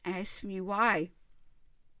asked me why.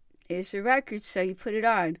 Here's the record, so you put it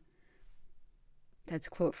on. That's a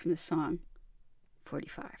quote from the song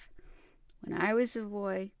 45. When I was a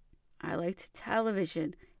boy, I liked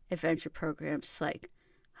television adventure programs like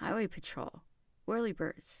Highway Patrol,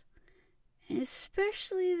 Whirlybirds, and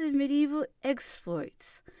especially the medieval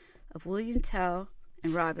exploits of William Tell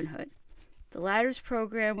and Robin Hood. The latter's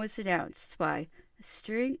program was announced by a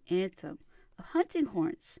string anthem of hunting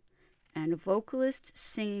horns and a vocalist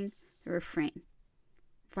singing the refrain.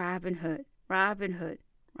 Robin Hood, Robin Hood,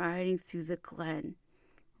 riding through the glen.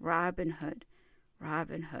 Robin Hood,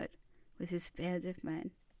 Robin Hood, with his band of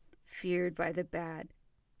men, feared by the bad,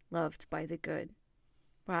 loved by the good.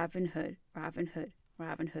 Robin Hood, Robin Hood,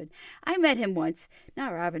 Robin Hood. I met him once,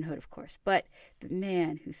 not Robin Hood, of course, but the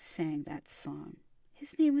man who sang that song.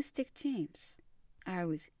 His name was Dick James. I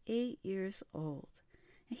was 8 years old,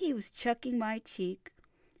 and he was chucking my cheek,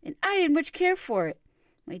 and I didn't much care for it.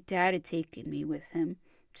 My dad had taken me with him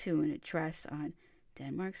to an address on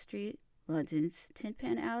Denmark Street, London's Tin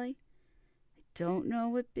Pan Alley. I don't know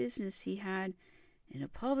what business he had in a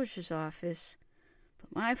publisher's office,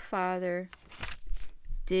 but my father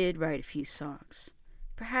did write a few songs.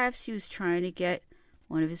 Perhaps he was trying to get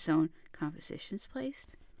one of his own compositions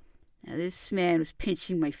placed. Now, this man was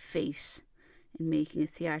pinching my face and making a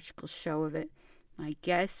theatrical show of it. My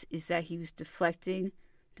guess is that he was deflecting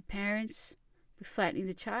the parents, flattening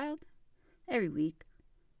the child. Every week,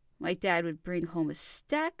 my dad would bring home a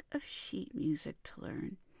stack of sheet music to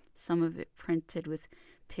learn, some of it printed with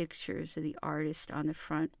pictures of the artist on the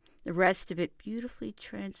front, the rest of it beautifully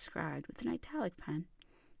transcribed with an italic pen.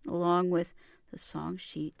 Along with the song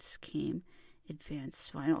sheets came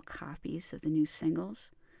advanced vinyl copies of the new singles,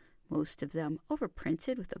 most of them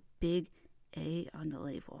overprinted with a big A on the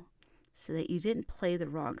label, so that you didn't play the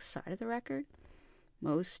wrong side of the record.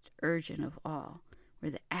 Most urgent of all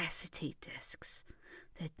were the acetate discs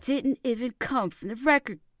that didn't even come from the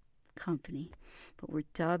record company, but were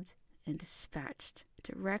dubbed and dispatched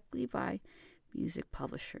directly by music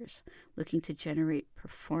publishers looking to generate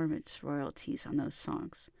performance royalties on those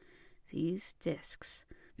songs. These discs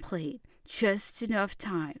played just enough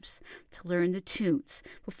times to learn the tunes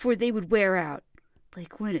before they would wear out,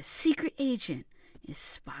 like when a secret agent in a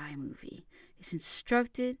spy movie is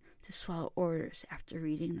instructed to swallow orders after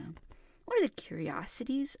reading them. One of the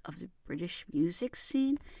curiosities of the British music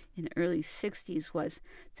scene in the early 60s was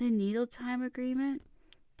the Needle Time Agreement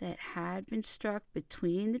that had been struck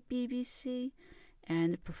between the BBC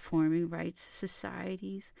and the Performing Rights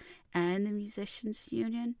Societies and the Musicians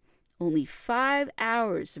Union. Only 5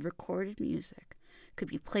 hours of recorded music could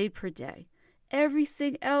be played per day.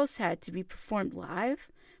 Everything else had to be performed live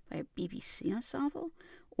by a BBC ensemble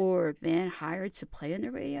or a band hired to play on the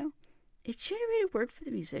radio. It generated work for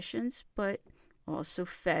the musicians, but also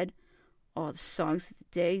fed all the songs of the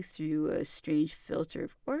day through a strange filter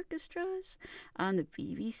of orchestras on the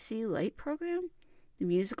BBC Light program. The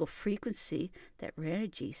musical frequency that ran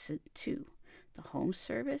adjacent to the home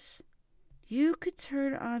service. You could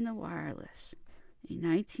turn on the wireless in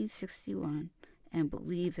 1961 and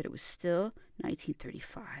believe that it was still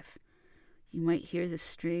 1935. You might hear the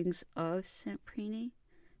strings of Semprini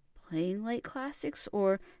playing light classics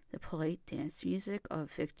or the polite dance music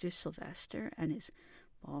of Victor Sylvester and his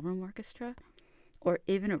ballroom orchestra, or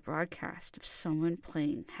even a broadcast of someone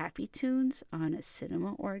playing happy tunes on a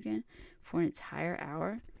cinema organ for an entire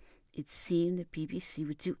hour. It seemed the BBC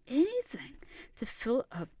would do anything to fill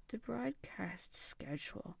up the broadcast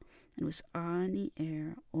schedule and was on the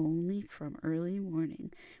air only from early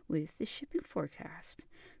morning with the shipping forecast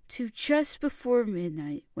to just before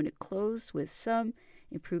midnight when it closed with some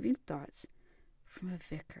improving thoughts from a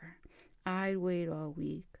vicar. I'd wait all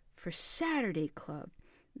week for Saturday Club,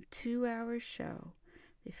 a 2-hour show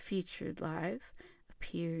that featured live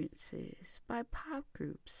appearances by pop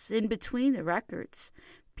groups in between the records.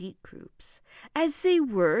 Beat groups, as they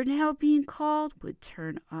were now being called, would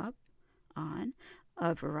turn up on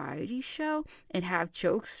a variety show and have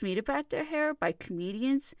jokes made about their hair by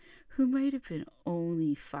comedians who might have been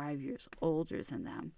only 5 years older than them.